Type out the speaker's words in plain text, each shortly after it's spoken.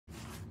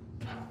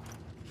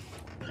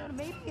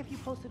But maybe if you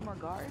posted more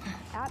guards,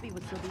 Abby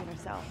would still be in her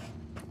cell.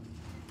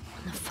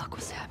 When the fuck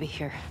was Abby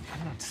here?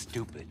 I'm not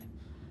stupid.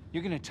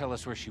 You're gonna tell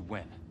us where she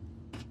went.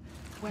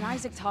 When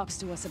Isaac talks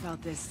to us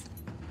about this,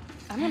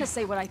 I'm gonna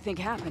say what I think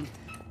happened.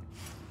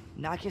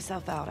 Knock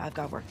yourself out. I've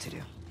got work to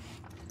do.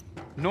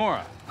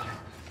 Nora!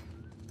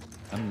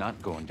 I'm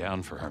not going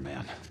down for her,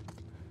 man.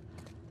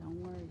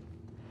 Don't worry.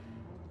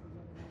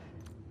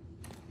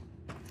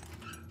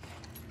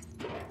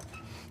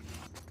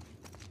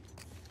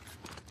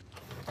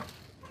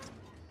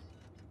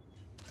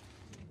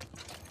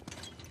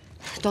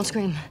 Don't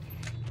scream.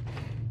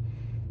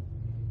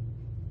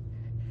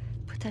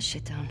 Put that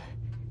shit down.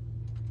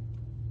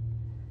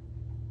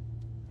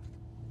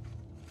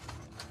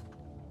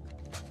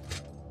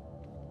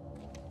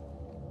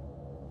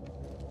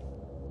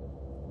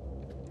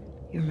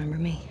 You remember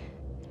me?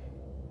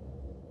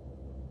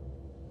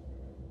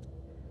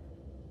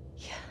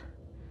 Yeah.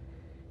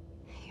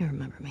 You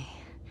remember me.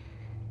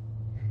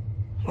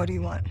 What do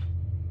you want?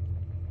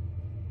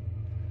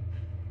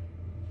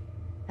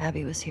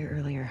 Abby was here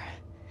earlier.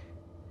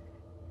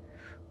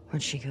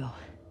 Where'd she go?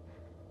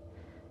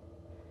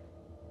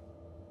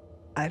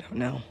 I don't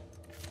know.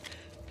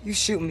 You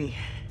shoot me.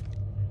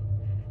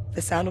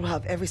 The sound will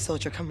have every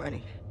soldier come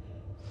running.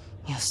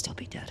 You'll still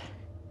be dead.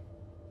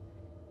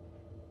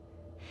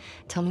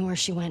 Tell me where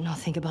she went and I'll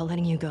think about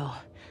letting you go.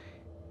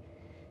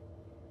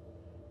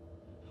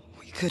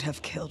 We could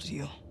have killed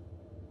you.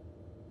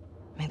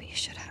 Maybe you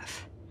should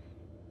have.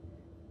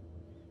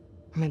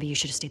 Or maybe you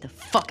should have stayed the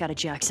fuck out of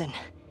Jackson.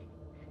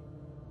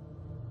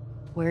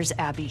 Where's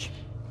Abby?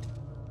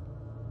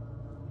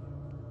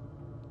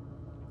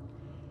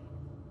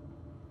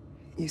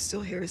 You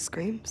still hear his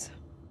screams?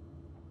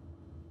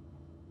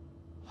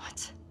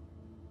 What?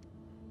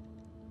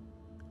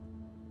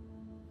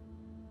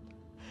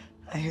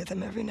 I hear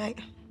them every night.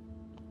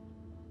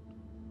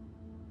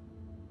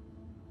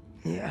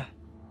 Yeah.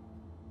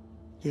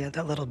 Yeah,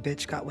 that little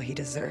bitch got what he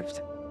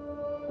deserved.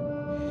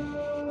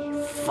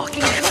 You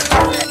fucking...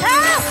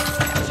 Help!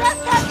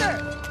 Trespasser!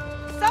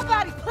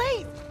 Somebody,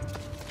 please!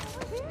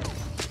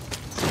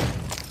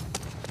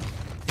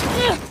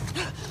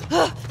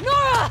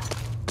 Nora!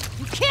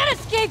 You can't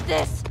escape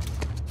this!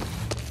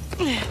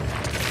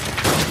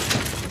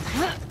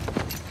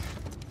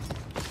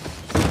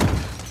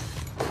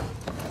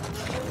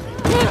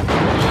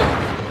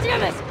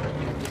 Damn it!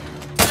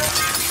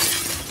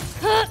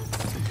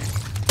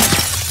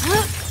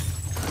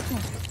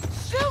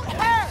 Shoot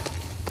her!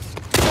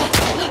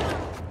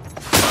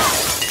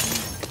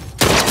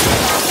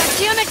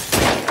 Damn it!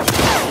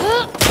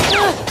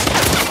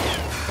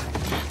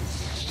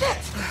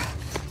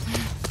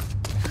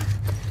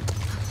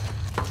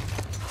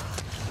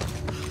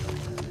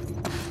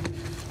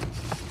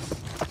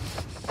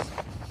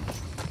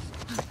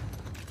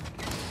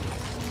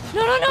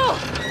 No, no, no!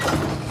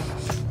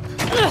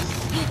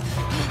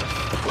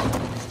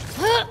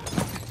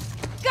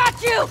 Got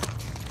you!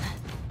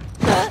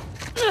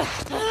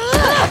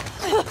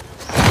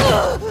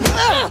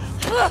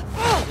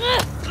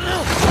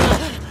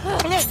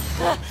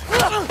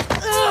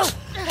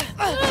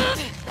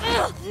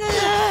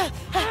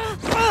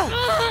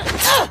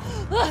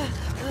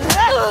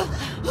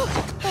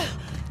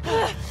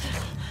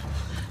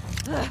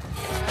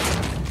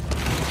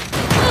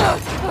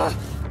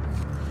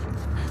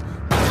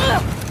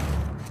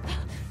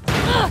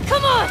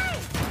 Come on!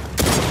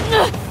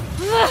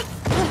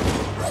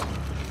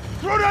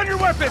 Throw down your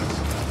weapons!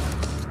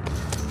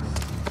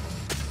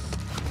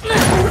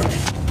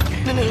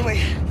 No,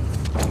 wait.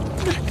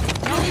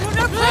 No,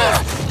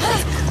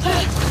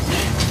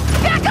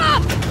 back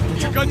up!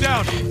 Put your gun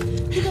down!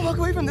 You can walk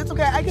away from this,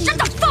 okay? I can... Shut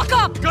the fuck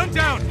up! Gun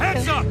down!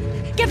 Hands up!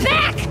 Get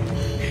back!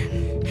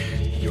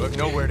 You have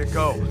nowhere to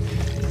go.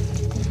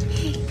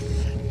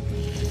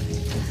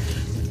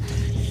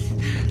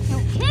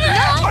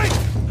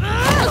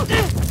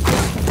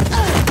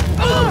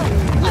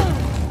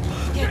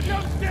 Get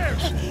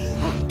downstairs!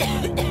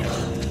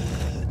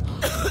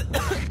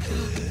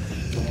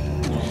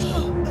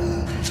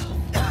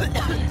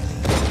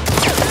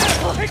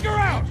 Take her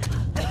out!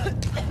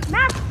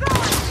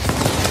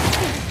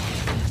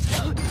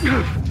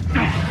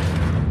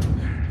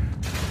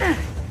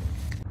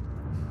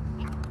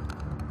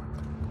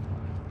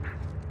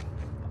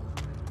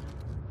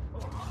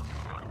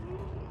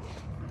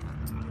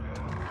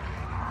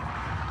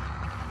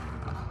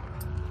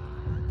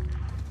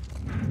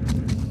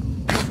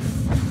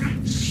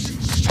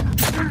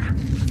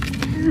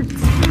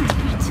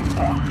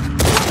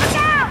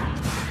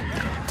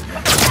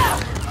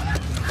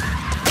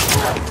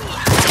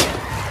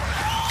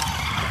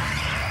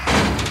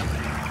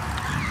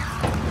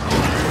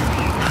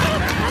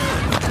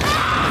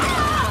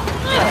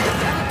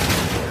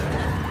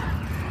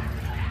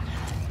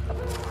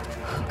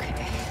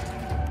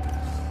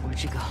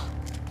 Where'd you go?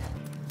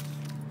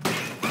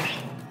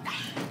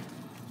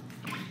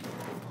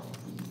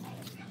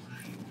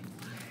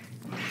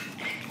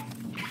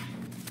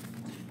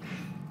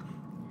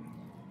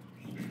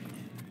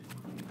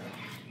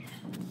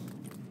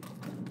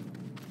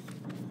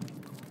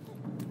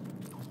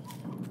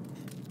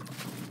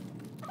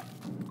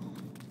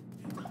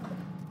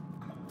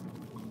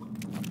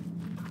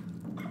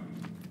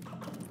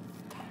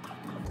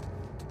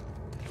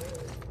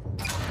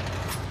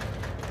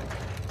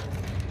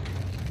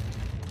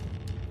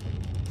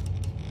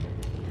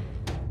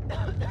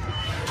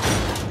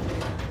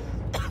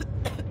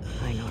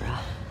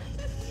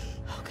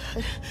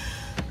 God.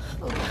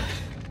 Oh, God.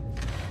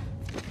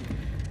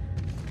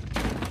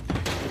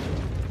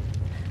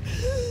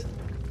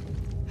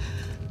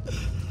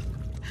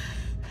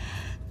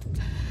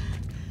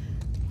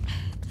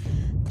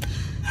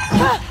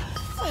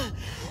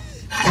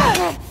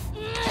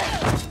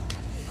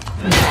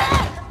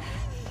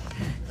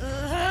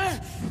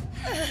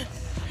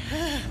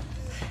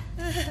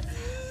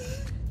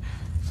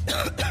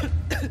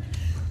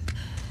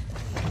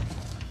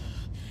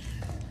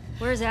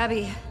 Where's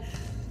Abby?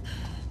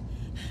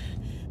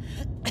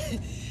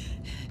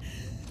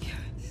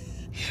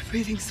 You're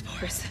breathing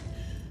spores.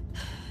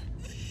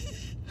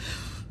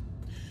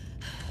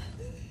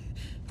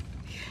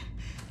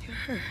 You're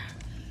her.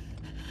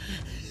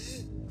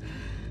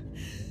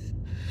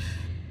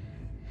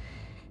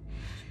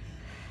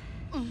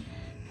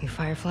 You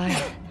Firefly?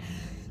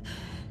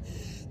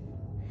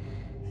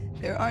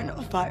 There are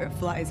no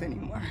fireflies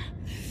anymore.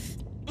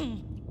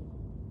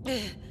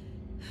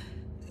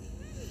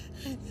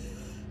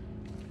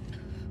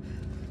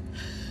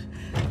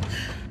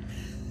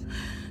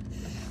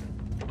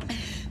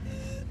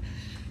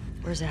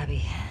 Where's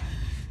Abby?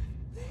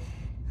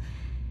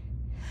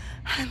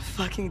 I'm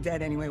fucking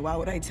dead anyway. Why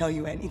would I tell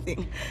you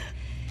anything?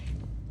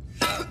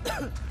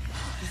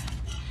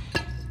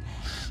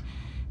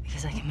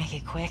 Because I can make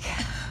it quick.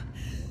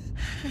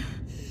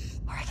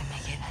 Or I can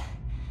make it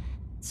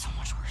so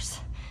much worse.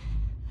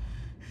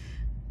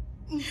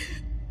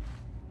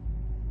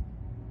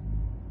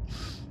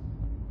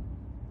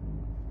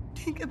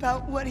 Think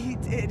about what he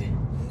did.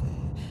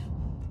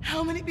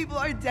 How many people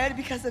are dead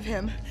because of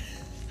him?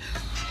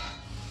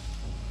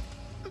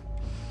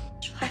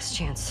 It's your last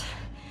chance.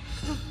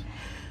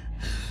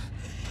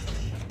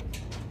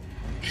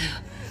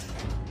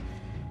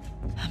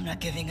 I'm not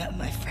giving up,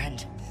 my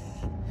friend.